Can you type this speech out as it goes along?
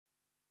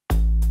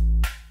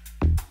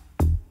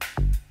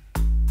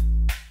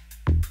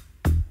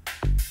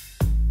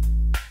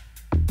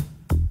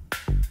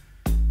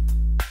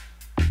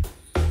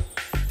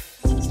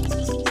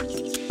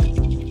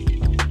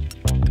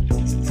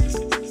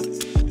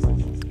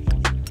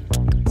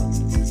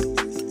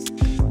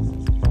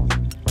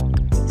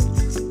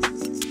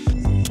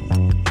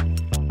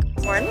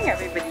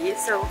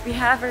So we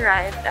have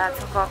arrived at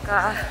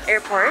Fukuoka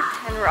Airport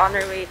and we're on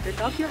our way to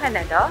Tokyo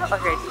Haneda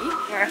already.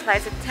 Our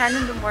flight's at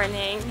 10 in the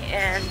morning,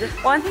 and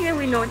one thing that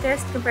we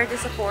noticed compared to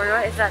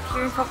Sapporo is that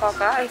here in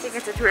Fukuoka, I think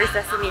it's a tourist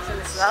destination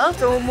as well.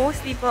 So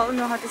most people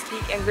know how to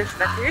speak English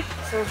better.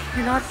 So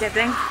you're not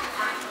getting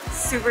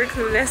super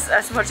clueless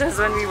as much as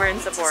when we were in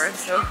Sapporo.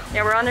 So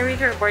yeah, we're on our way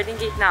to our boarding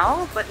gate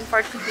now, but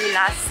unfortunately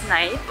last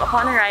night,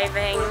 upon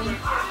arriving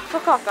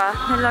Fukuoka,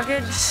 my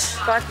luggage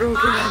got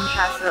broken and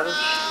canceled.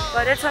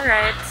 But it's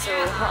alright, so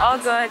we're all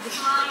good.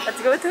 Let's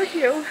go to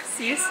Tokyo.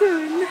 See you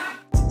soon!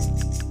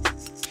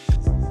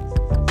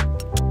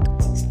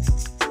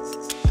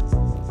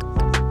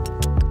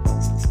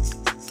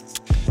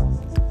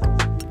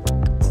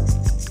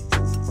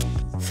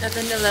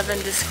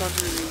 '11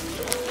 Discovery.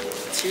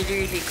 It's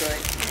really good.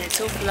 And it's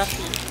so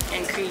fluffy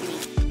and creamy.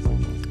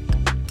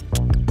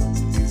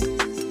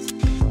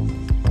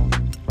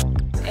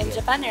 In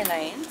Japan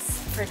Airlines,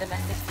 for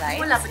domestic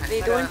flights,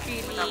 they don't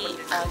really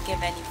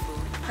give any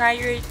food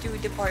prior to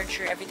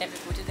departure every time we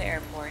go to the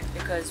airport,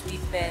 because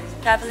we've been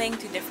traveling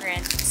to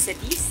different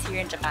cities here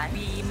in Japan.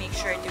 We make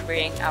sure to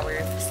bring our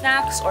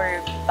snacks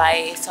or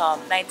buy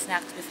some light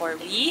snacks before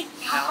we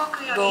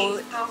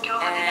go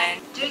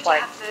and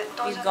depart.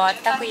 We've got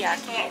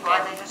takoyaki and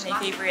my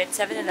favorite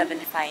 7-Eleven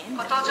find,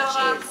 which is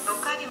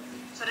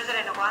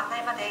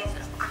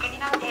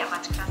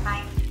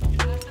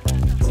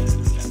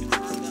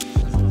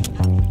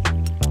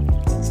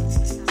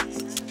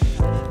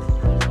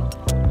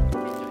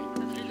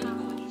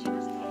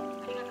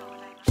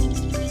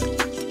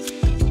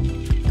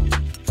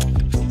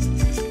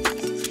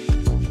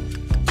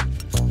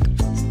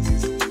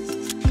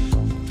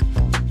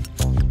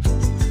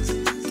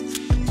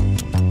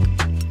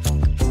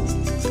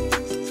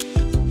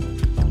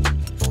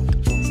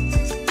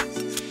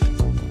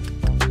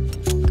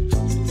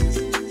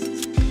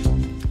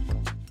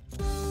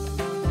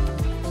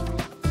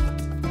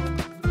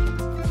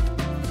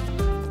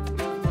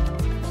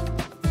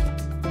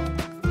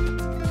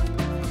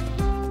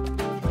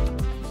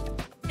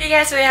Hey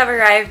guys, so we have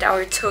arrived at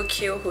our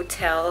Tokyo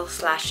hotel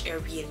slash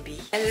Airbnb,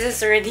 and this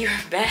is already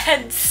our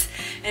beds,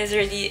 and there's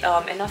already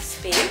enough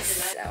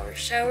space. Our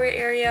shower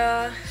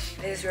area.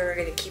 This is where we're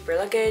gonna keep our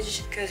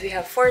luggage, because we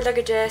have 4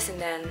 luggages and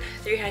then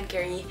 3 hand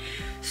carry,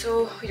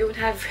 so we don't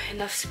have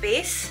enough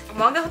space.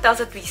 Among the hotels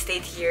that we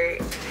stayed here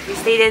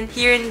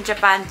in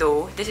Japan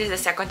though, this is the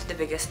second to the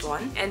biggest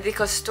one, and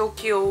because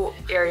Tokyo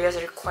areas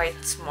are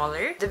quite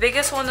smaller, the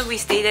biggest one that we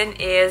stayed in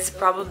is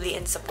probably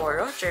in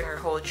Sapporo during our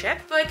whole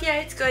trip. But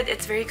yeah, it's good,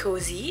 it's very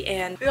cozy,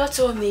 and we got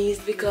so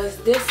amazed because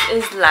this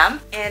is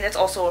lamp and it's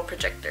also a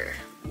projector.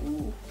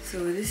 So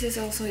this is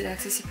also an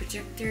access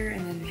projector,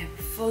 and then we have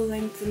a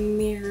full-length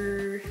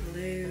mirror.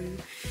 Hello.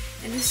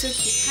 And this is so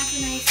cute. Have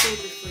a nice day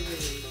before we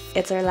leave.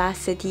 It's our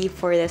last city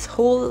for this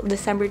whole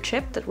December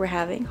trip that we're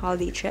having,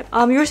 holiday trip.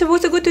 We were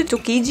supposed to go to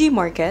Tsukiji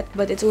Market,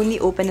 but it's only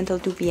open until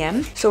 2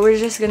 p.m. So we're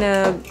just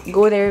gonna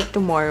go there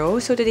tomorrow.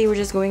 So today we're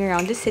just going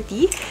around the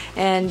city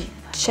and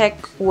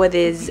check what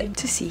is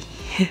to see.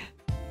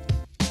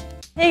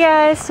 Hey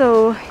guys,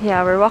 so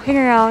yeah, we're walking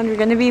around. We're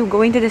gonna be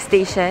going to the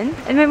station,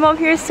 and my mom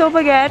here is so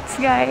baguettes,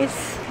 guys,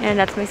 and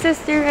that's my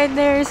sister right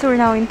there. So we're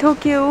now in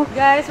Tokyo,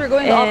 guys. We're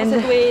going the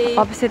opposite way.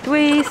 Opposite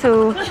way.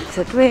 So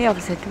opposite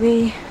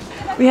way.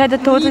 We had a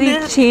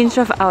totally change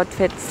of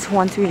outfits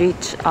once we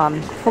reach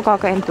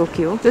Fukuoka and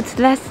Tokyo. So it's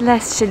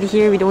less chilly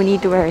here. We don't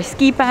need to wear our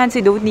ski pants.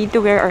 We don't need to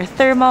wear our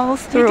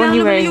thermals. So we're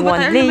only wearing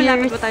one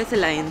layer.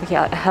 Okay,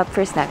 I'll help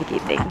first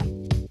navigating.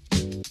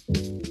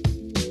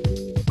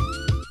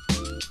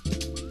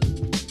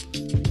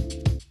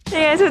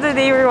 Yeah, so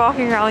today we're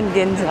walking around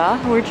Ginza.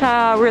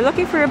 We're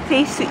looking for a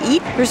place to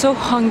eat. We're so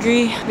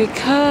hungry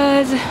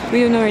because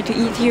we don't know where to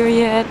eat here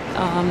yet.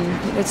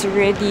 It's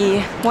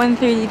already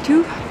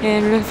 1:32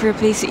 and we're looking for a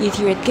place to eat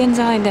here at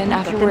Ginza, and then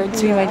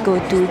afterwards we might go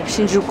to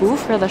Shinjuku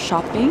for the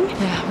shopping.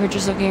 Yeah, we're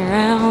just looking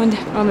around.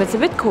 It's a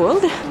bit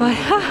cold, but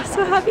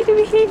so happy to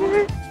be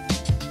here.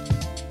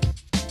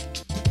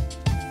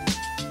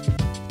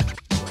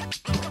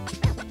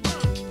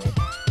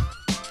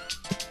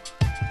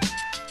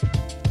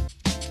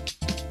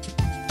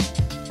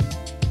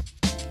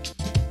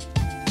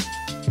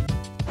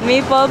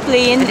 Maple,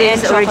 plain,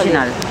 and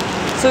original.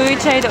 So we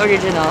tried the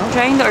original.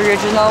 Trying the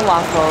original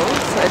waffle.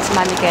 So it's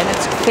mannequin.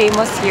 It's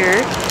famous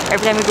here.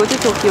 Every time we go to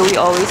Tokyo, we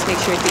always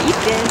make sure to eat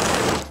this.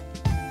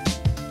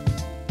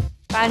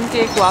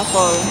 Pancake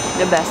waffle,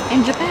 the best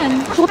in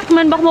Japan.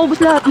 Man, baka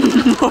maubos lahat.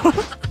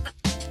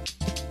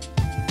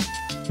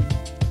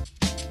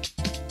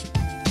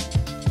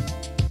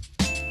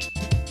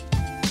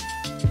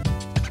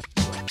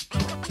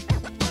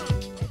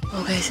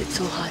 Oh guys, it's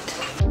so hot.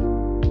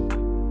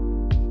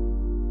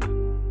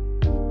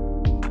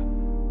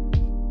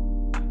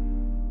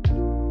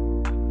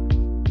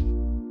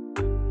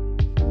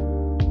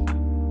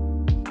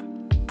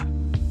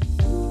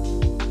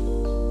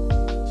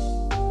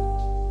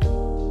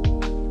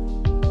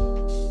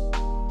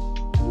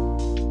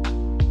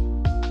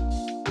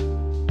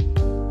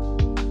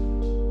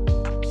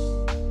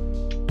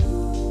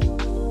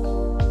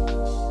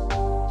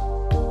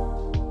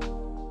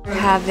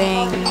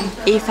 having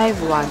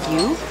A5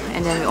 Wagyu,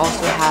 and then we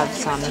also have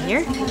some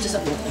here.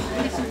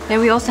 Then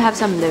we also have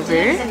some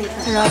liver.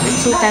 Sarap,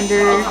 it's so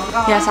tender.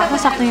 Yeah,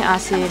 sakto-sakto yung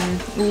asin.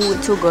 Ooh,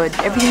 it's so good.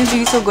 Everything is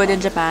really so good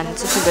in Japan.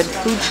 It's such a good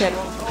food trip.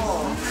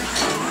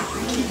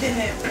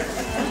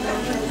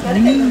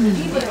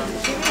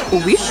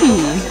 Oishi!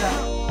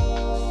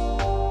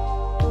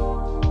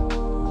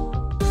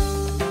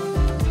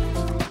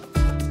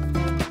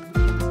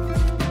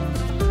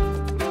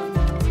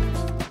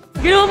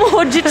 Ginawa mo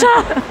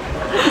hojicha!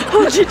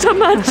 Hojicha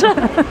matcha!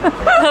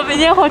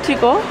 Sabi niya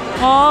Hochiko?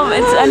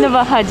 It's ano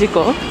ba?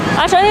 Hajiko?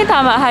 Ano yung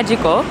tama?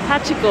 Hajiko?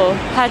 Hachiko.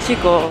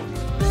 Hachiko.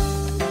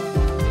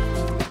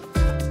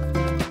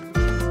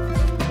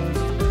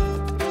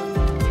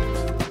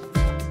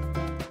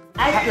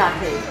 Ice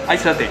latte.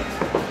 Ice latte.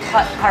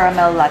 Hot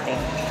caramel latte.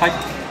 Hi.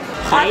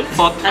 Hot.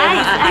 Hot.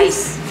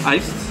 Ice.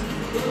 Ice.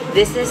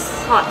 This is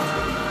hot.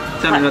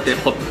 Caramel latte.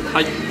 Hot.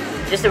 Hi.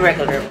 Just a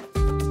regular.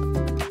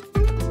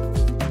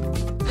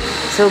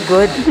 So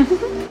good.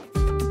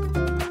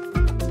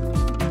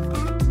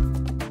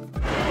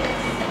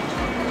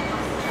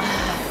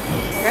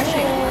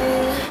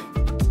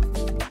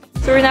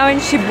 So we're now in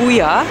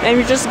Shibuya and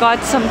we just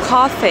got some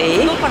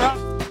coffee.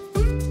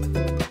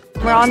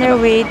 We're on our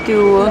way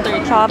to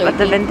shop at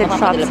the vintage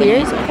shops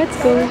here. Let's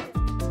go.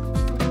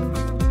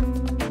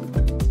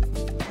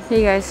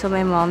 Hey guys, so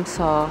my mom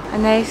saw a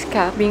nice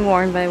cap being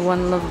worn by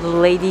one of the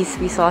ladies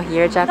we saw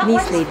here,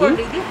 Japanese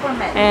lady.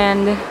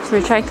 And so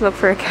we're trying to look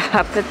for a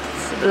cap that's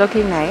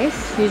looking nice.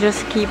 You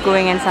just keep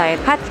going inside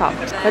hat shop.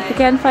 But we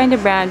can't find a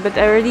brand, but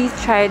I already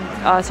tried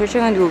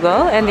searching on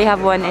Google and they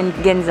have one in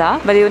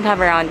Ginza, but they don't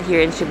have around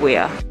here in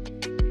Shibuya.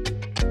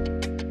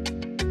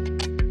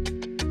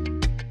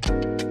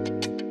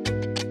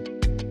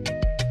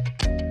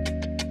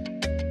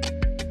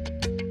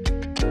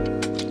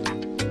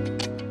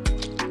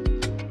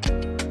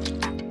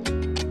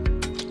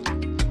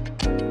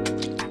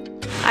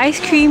 Ice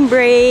cream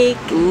break!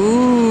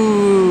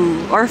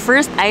 Ooh! Our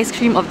first ice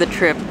cream of the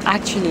trip.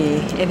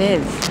 Actually, it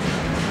is.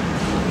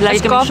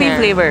 It's coffee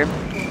flavor.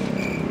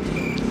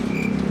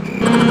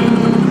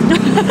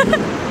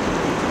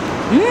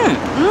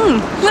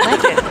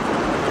 Like it.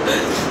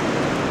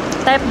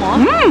 Type mo?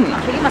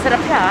 Actually, masarap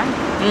siya.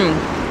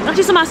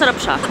 Actually, sumasarap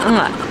siya.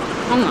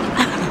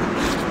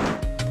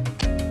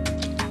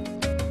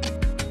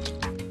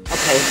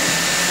 Okay.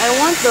 I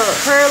want the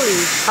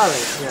curly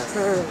color.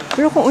 Yeah.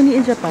 Pero kung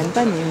uni in Japan,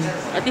 paano yun?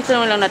 At least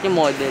naman lang natin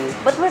model.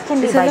 But where can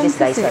we buy this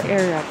guys?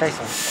 Area.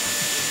 Person.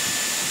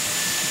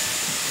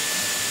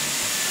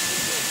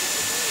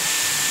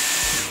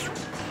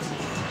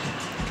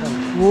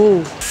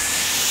 Whoa!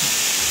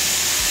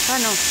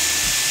 Paano?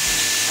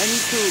 I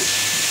need to...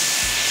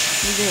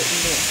 Hindi.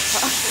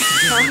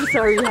 I'm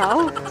sorry,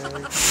 how?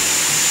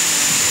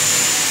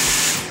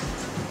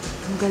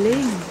 Ang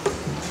galing.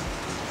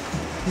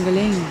 Ang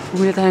galing.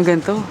 Bumili tayo ng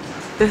ganito.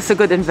 This is a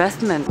good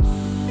investment.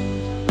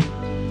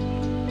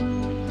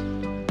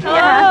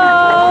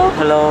 Hello!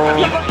 Hello.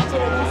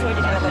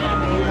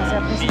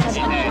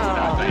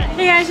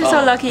 Hey guys, we're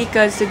so lucky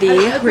because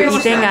today we're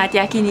eating at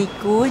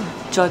Yakiniku,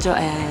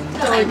 Jojoen.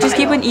 Just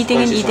keep on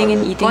eating and eating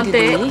and eating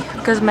today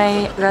because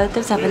my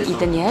relatives haven't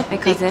eaten yet, my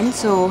cousin,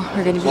 so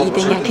we're gonna be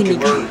eating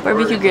Yakiniku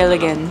barbecue grill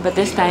again. But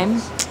this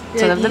time,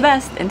 it's one of the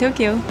best in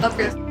Tokyo.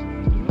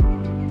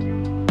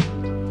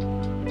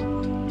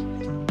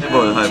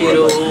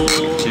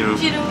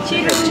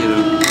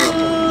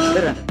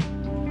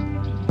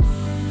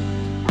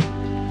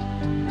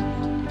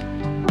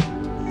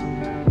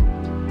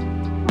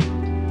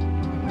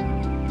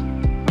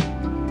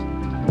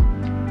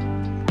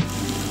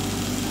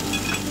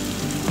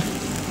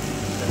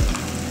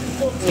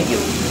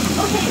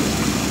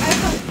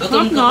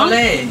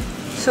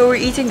 So we're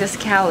eating the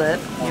scallop.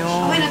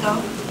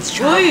 Let's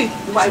try.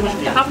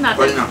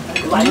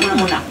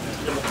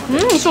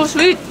 So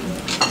sweet.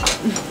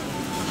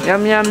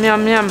 Yum, yum,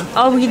 yum, yum.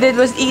 All we did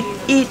was eat.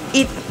 We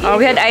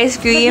had ice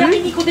cream,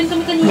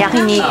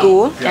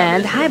 yakiniku,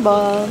 and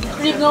highball.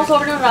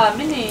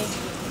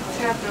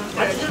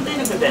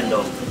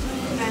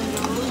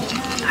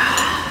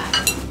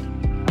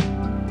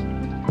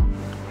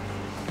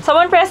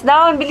 Someone press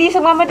down. Bilis,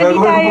 magmamadali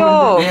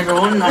tayo.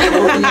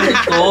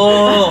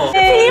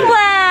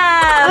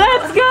 TeamLab!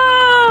 Let's go!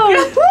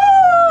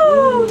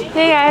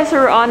 Hey guys,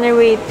 we're on our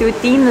way to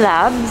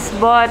TeamLabs,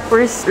 but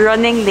we're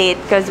running late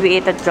because we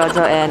ate at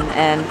Jojoen,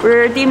 and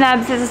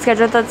TeamLabs is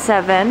scheduled at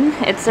 7.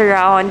 It's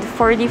around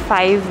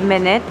 45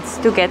 minutes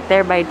to get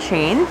there by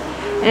train,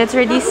 and it's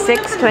already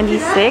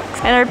 6:26,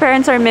 and our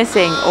parents are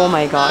missing. Oh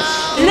my gosh!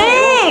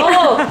 Nick!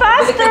 Oh,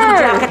 faster!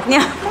 Jacket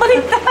niya.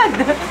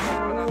 Baliktad!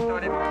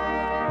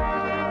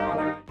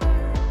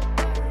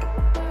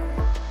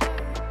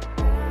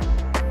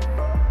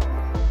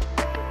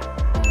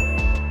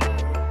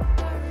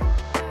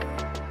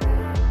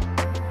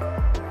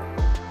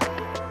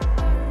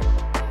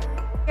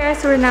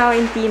 so we're now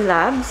in Team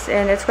Labs,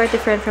 and it's quite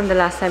different from the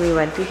last time we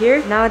went to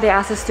here. Now they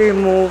asked us to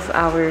remove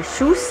our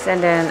shoes,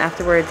 and then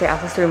afterwards they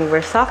asked us to remove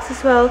our socks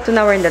as well. So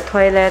now we're in the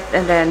toilet,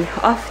 and then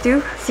off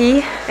to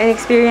see and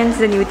experience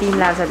the new Team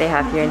Labs that they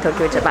have here in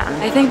Tokyo, Japan.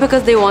 I think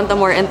because they want a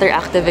more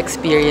interactive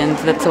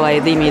experience, that's why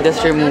they made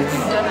us remove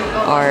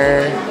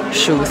our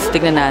shoes.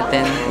 Tignan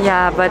natin.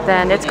 Yeah, but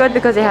then it's good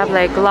because they have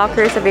like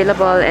lockers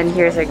available, and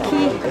here's our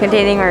key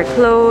containing our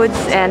clothes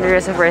and the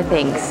rest of our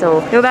things.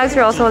 So no bags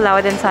are also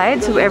allowed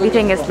inside, so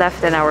everything is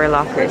left in our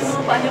lockers.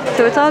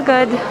 So it's all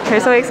good. We're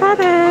so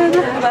excited!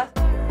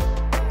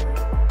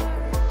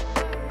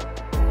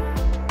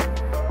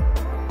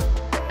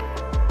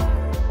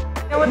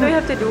 What do we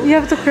have to do? You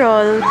have to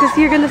crawl because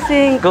you're gonna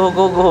sing. Go,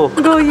 go, go.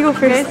 Go, you go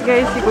first.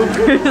 Guys, you go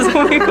first.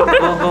 Oh my god.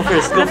 Go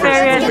first, go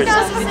first, go first.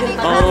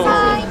 Oh.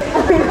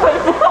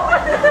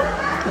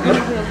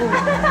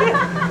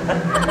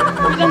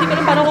 Hindi ko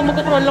lang paano kung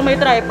mag-crawl lang may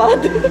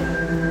tripod.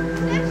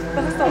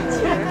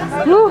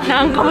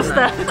 Ang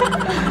kamusta?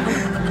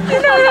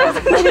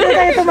 Hindi na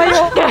tayo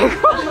tumayo.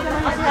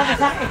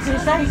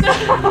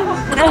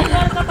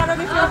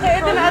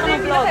 Ito na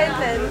ating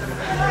pinaka-intense.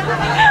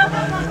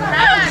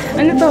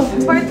 Ano to?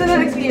 Part to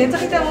ng experience.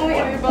 Nakita mo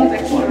may ibang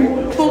texture.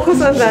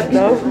 Focus on that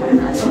though.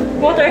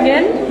 Water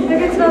again? I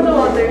can smell the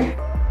water.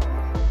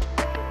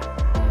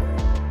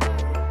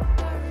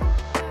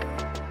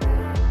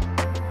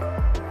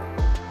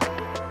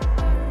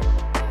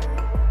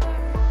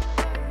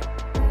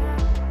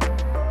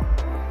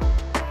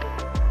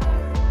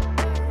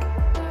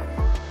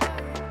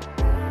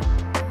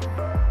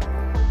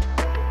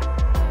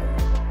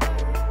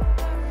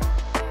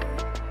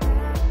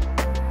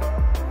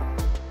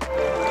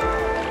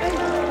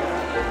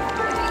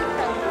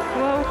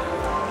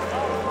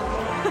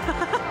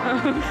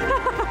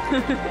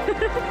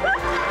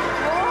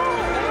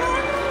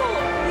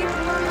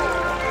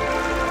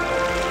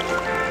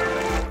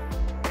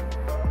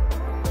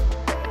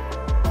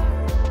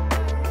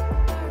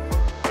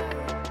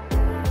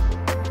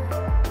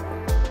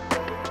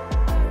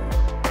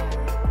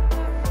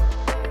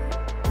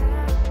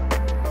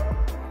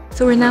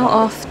 So we're now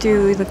off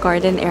to the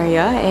garden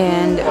area,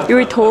 and we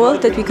were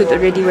told that we could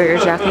already wear a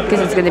jacket because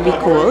it's gonna be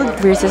cold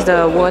versus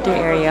the water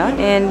area,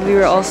 and we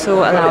were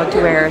also allowed to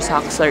wear our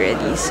socks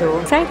already. So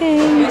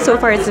exciting! So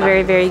far it's a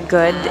very, very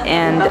good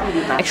and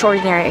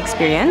extraordinary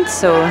experience.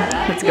 So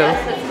let's go.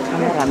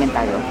 Ramen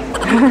tayo.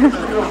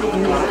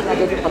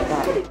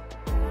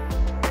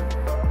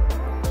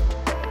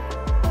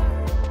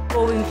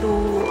 Going to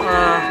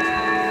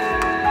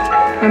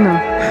Ano?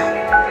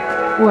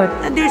 What?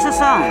 there's a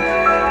sound.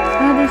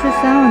 Ah, there's a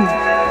sound.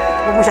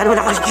 Huwag masyado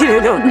nakakasila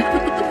doon.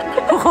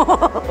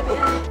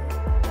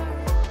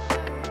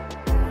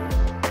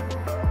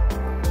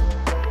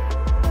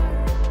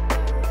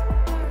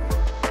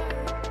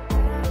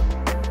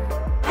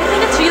 I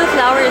think it's real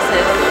flowers.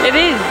 It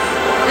is.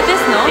 It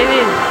is, no? It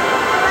is.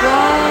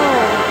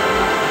 Wow.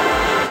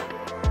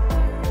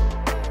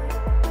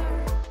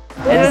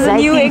 It was a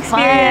new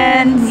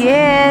experience.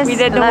 Yes. We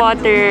did the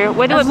water.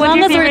 What's As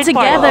long your as we're favorite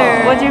part?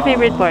 together. What's your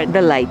favorite part?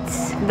 The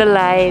lights. The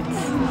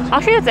lights.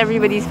 Actually, that's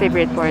everybody's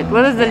favorite part.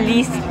 What was the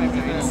least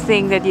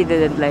thing that you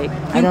didn't like?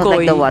 I don't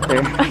like the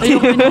water.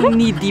 Ayoko yung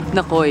knee-deep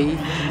na koi.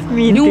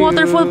 Me Yung too.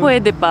 waterfall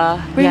pwede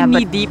pa. Pero Yeah, yung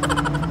but- knee-deep.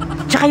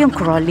 Tsaka yung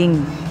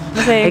crawling.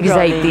 Masaya yung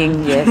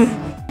Exciting, yes.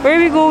 Where are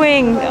we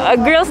going?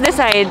 Girls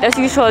decide. As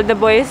usual, the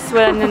boys,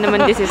 wala na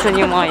naman decision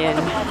yung mga yan.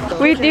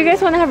 Wait, do you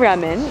guys want to have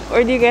ramen?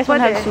 Or do you guys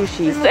want to have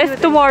sushi? So if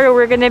tomorrow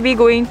we're gonna be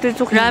going to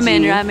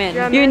Tsukiji. Ramen.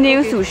 Yun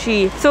yung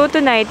sushi. So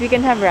tonight, we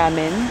can have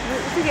ramen.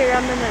 Sige,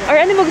 ramen na lang. Or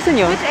ano ba gusto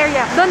nyo? Which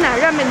area? Doon na,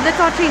 ramen. Let's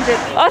all change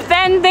it.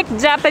 Authentic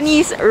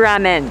Japanese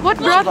ramen. What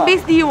broth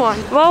base do you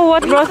want? Wow,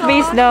 what broth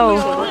base daw?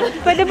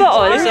 Pwede ba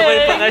all?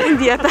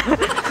 Hindi ata.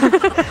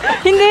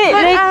 Hindi,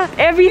 like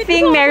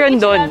everything meron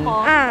doon.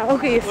 Ah,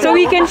 okay. So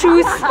we can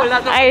choose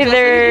Here's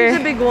either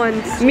the big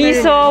ones.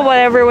 miso,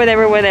 whatever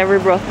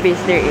broth base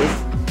there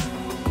is.